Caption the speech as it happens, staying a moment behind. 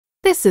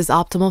This is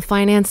Optimal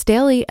Finance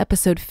Daily,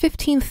 episode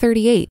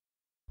 1538,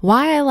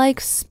 Why I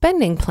Like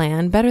Spending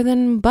Plan Better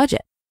Than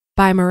Budget,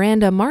 by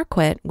Miranda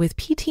Marquit with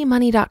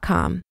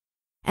ptmoney.com.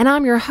 And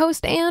I'm your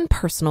host and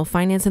personal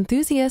finance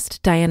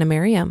enthusiast, Diana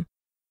Merriam.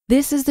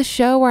 This is the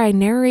show where I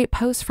narrate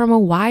posts from a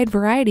wide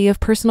variety of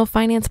personal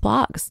finance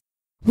blogs.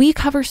 We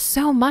cover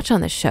so much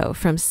on the show,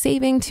 from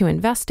saving to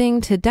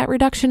investing to debt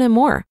reduction and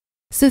more.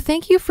 So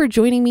thank you for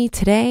joining me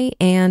today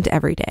and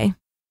every day.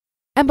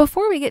 And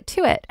before we get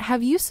to it,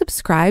 have you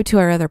subscribed to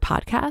our other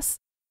podcasts?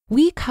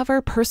 We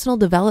cover personal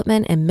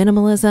development and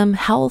minimalism,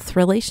 health,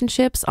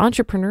 relationships,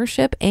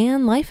 entrepreneurship,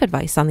 and life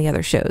advice on the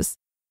other shows.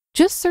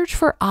 Just search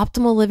for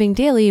Optimal Living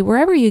Daily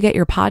wherever you get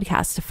your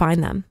podcasts to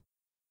find them.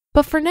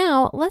 But for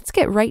now, let's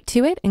get right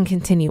to it and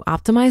continue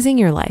optimizing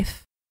your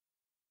life.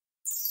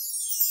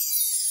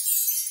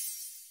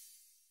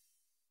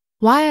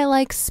 Why I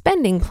Like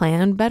Spending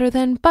Plan Better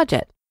Than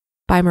Budget,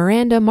 by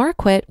Miranda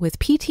Marquit with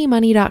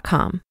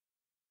ptmoney.com.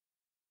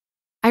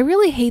 I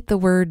really hate the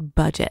word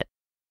budget.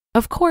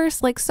 Of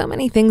course, like so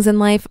many things in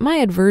life, my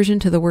aversion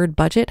to the word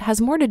budget has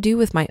more to do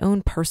with my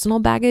own personal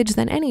baggage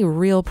than any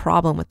real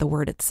problem with the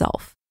word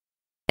itself.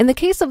 In the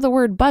case of the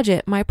word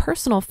budget, my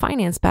personal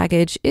finance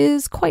baggage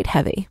is quite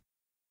heavy.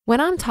 When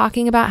I'm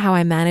talking about how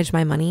I manage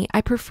my money, I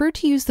prefer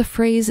to use the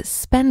phrase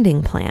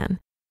spending plan.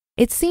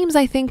 It seems,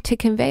 I think, to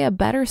convey a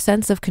better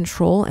sense of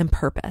control and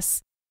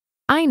purpose.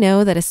 I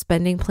know that a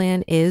spending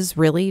plan is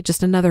really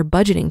just another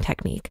budgeting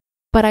technique,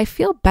 but I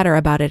feel better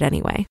about it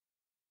anyway.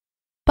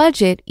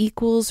 Budget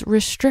equals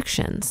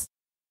restrictions.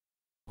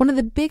 One of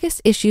the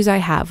biggest issues I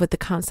have with the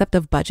concept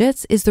of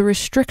budgets is the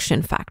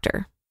restriction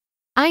factor.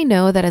 I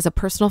know that as a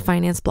personal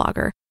finance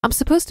blogger, I'm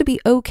supposed to be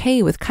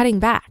okay with cutting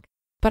back,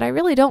 but I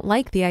really don't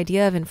like the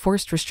idea of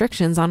enforced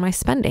restrictions on my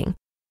spending,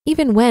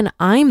 even when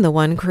I'm the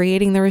one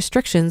creating the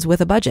restrictions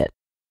with a budget.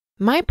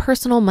 My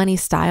personal money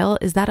style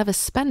is that of a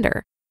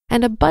spender,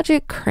 and a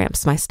budget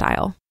cramps my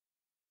style.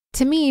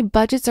 To me,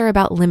 budgets are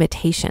about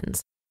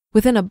limitations.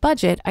 Within a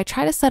budget, I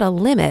try to set a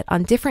limit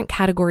on different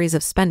categories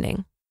of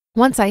spending.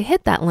 Once I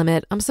hit that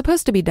limit, I'm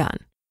supposed to be done.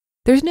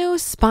 There's no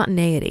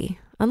spontaneity,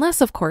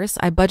 unless, of course,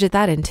 I budget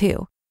that in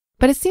too.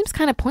 But it seems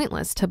kind of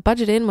pointless to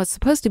budget in what's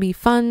supposed to be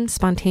fun,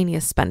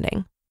 spontaneous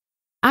spending.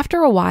 After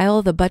a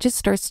while, the budget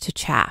starts to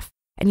chaff,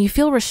 and you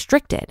feel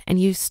restricted, and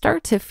you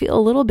start to feel a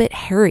little bit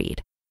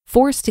harried,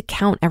 forced to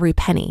count every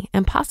penny,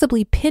 and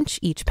possibly pinch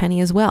each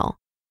penny as well.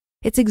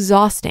 It's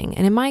exhausting,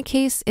 and in my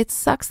case, it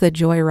sucks the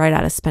joy right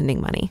out of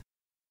spending money.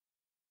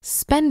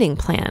 Spending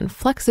plan,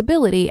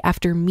 flexibility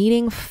after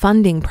meeting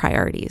funding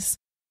priorities.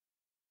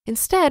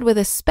 Instead, with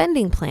a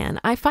spending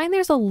plan, I find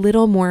there's a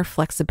little more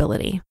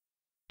flexibility.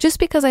 Just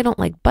because I don't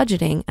like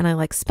budgeting and I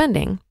like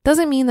spending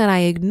doesn't mean that I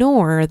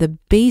ignore the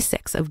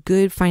basics of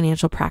good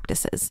financial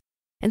practices.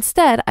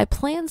 Instead, I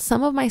plan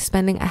some of my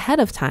spending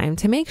ahead of time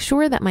to make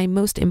sure that my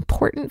most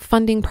important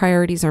funding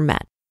priorities are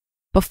met.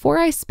 Before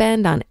I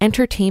spend on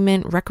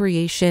entertainment,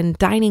 recreation,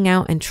 dining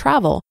out, and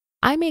travel,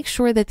 I make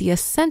sure that the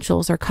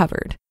essentials are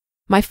covered.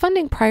 My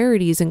funding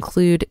priorities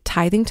include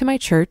tithing to my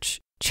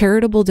church,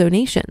 charitable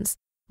donations,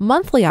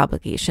 monthly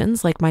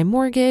obligations like my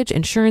mortgage,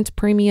 insurance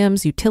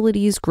premiums,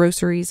 utilities,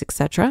 groceries,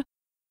 etc.,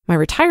 my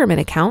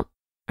retirement account,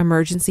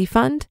 emergency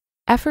fund,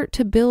 effort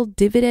to build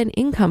dividend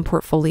income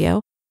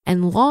portfolio,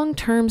 and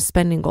long-term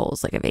spending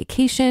goals like a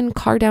vacation,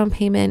 car down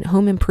payment,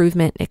 home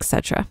improvement,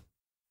 etc.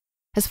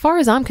 As far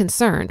as I'm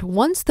concerned,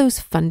 once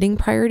those funding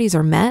priorities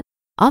are met,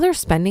 other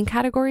spending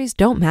categories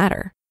don't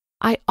matter.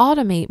 I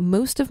automate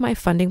most of my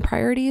funding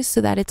priorities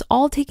so that it's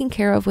all taken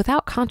care of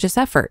without conscious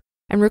effort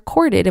and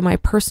recorded in my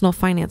personal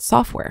finance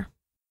software.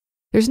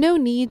 There's no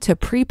need to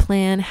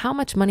pre-plan how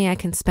much money I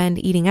can spend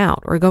eating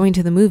out or going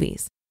to the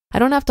movies. I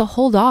don't have to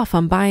hold off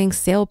on buying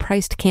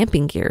sale-priced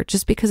camping gear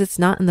just because it's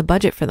not in the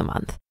budget for the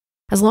month.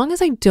 As long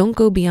as I don't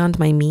go beyond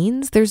my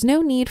means, there's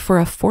no need for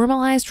a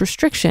formalized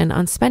restriction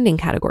on spending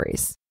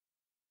categories.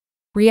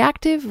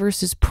 Reactive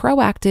versus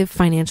proactive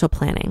financial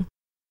planning.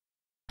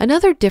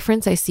 Another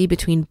difference I see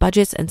between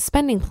budgets and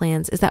spending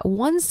plans is that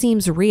one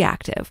seems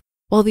reactive,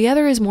 while the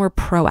other is more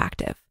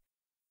proactive.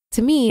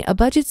 To me, a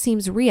budget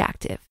seems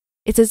reactive.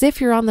 It's as if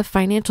you're on the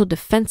financial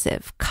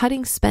defensive,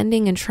 cutting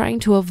spending and trying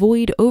to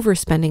avoid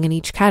overspending in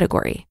each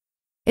category.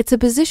 It's a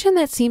position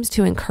that seems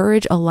to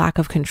encourage a lack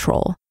of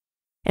control.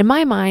 In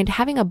my mind,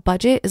 having a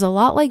budget is a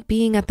lot like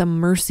being at the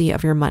mercy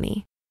of your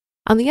money.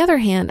 On the other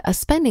hand, a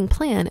spending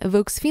plan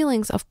evokes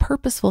feelings of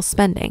purposeful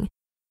spending.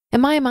 In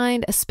my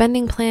mind, a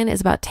spending plan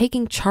is about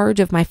taking charge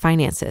of my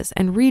finances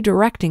and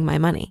redirecting my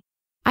money.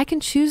 I can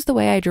choose the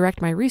way I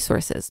direct my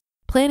resources,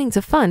 planning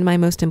to fund my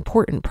most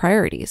important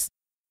priorities.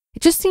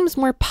 It just seems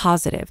more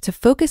positive to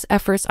focus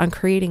efforts on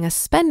creating a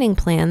spending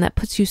plan that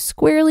puts you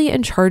squarely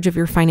in charge of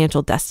your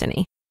financial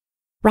destiny.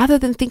 Rather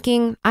than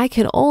thinking, I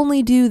can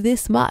only do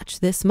this much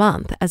this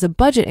month, as a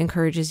budget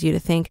encourages you to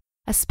think,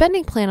 a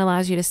spending plan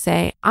allows you to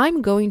say,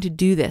 I'm going to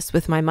do this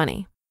with my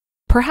money.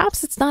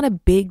 Perhaps it's not a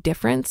big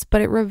difference,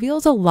 but it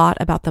reveals a lot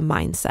about the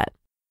mindset.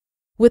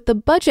 With the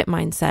budget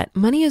mindset,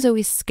 money is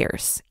always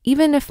scarce.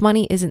 Even if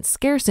money isn't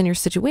scarce in your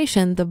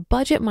situation, the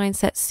budget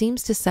mindset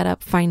seems to set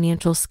up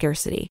financial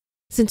scarcity,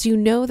 since you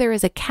know there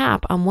is a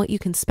cap on what you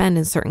can spend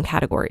in certain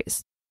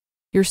categories.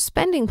 Your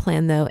spending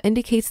plan, though,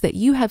 indicates that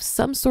you have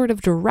some sort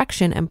of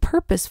direction and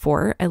purpose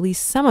for at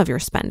least some of your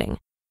spending,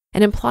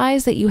 and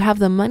implies that you have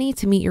the money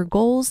to meet your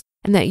goals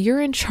and that you're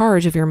in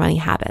charge of your money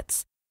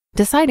habits,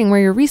 deciding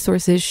where your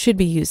resources should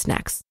be used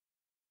next.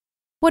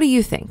 What do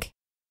you think?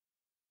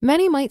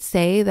 Many might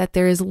say that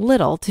there is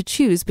little to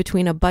choose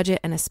between a budget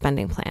and a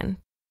spending plan.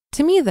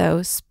 To me,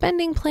 though,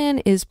 spending plan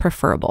is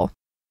preferable.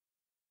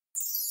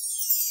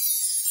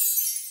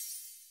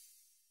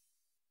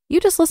 You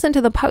just listened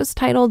to the post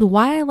titled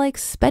Why I Like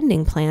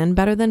Spending Plan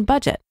Better Than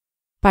Budget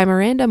by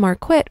Miranda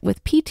Marquit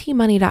with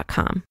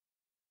PTmoney.com.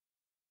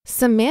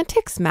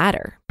 Semantics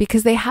matter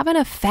because they have an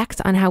effect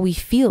on how we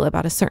feel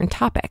about a certain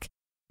topic.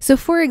 So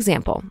for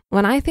example,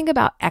 when I think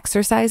about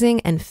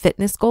exercising and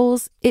fitness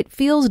goals, it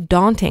feels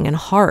daunting and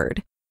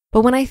hard.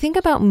 But when I think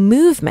about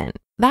movement,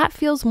 that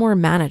feels more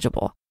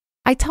manageable.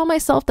 I tell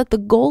myself that the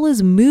goal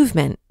is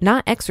movement,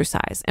 not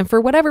exercise. And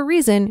for whatever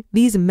reason,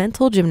 these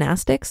mental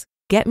gymnastics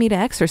get me to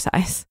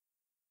exercise.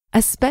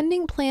 A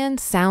spending plan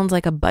sounds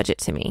like a budget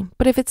to me,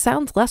 but if it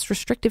sounds less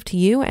restrictive to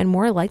you and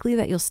more likely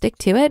that you'll stick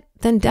to it,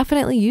 then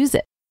definitely use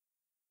it.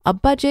 A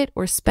budget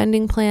or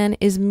spending plan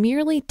is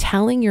merely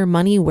telling your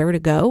money where to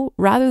go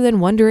rather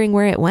than wondering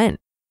where it went.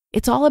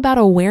 It's all about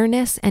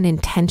awareness and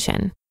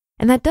intention.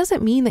 And that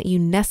doesn't mean that you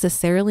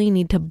necessarily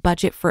need to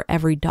budget for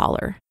every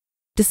dollar.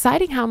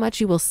 Deciding how much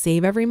you will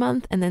save every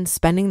month and then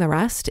spending the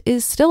rest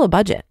is still a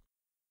budget.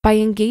 By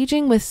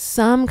engaging with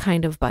some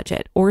kind of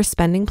budget or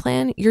spending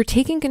plan, you're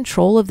taking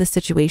control of the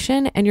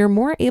situation and you're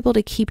more able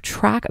to keep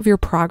track of your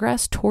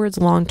progress towards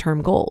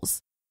long-term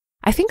goals.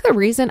 I think the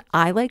reason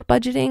I like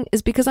budgeting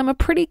is because I'm a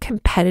pretty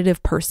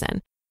competitive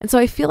person. And so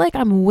I feel like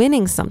I'm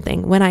winning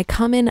something when I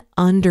come in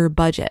under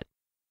budget.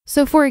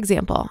 So for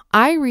example,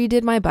 I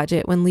redid my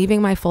budget when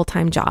leaving my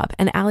full-time job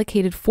and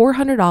allocated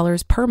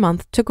 $400 per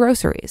month to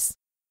groceries.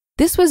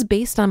 This was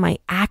based on my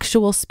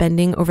actual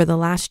spending over the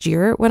last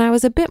year when I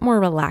was a bit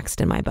more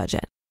relaxed in my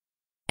budget.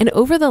 And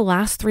over the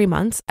last 3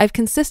 months, I've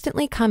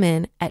consistently come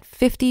in at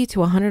 $50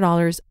 to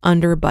 $100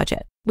 under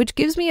budget, which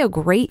gives me a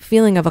great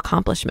feeling of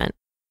accomplishment.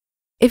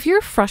 If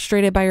you're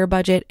frustrated by your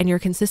budget and you're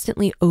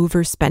consistently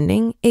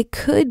overspending, it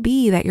could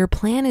be that your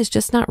plan is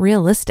just not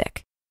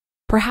realistic.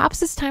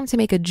 Perhaps it's time to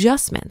make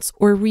adjustments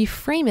or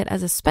reframe it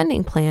as a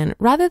spending plan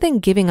rather than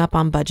giving up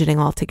on budgeting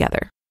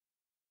altogether.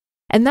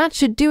 And that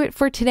should do it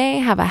for today.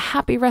 Have a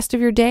happy rest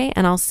of your day,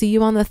 and I'll see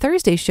you on the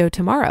Thursday show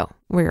tomorrow,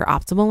 where your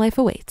optimal life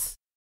awaits.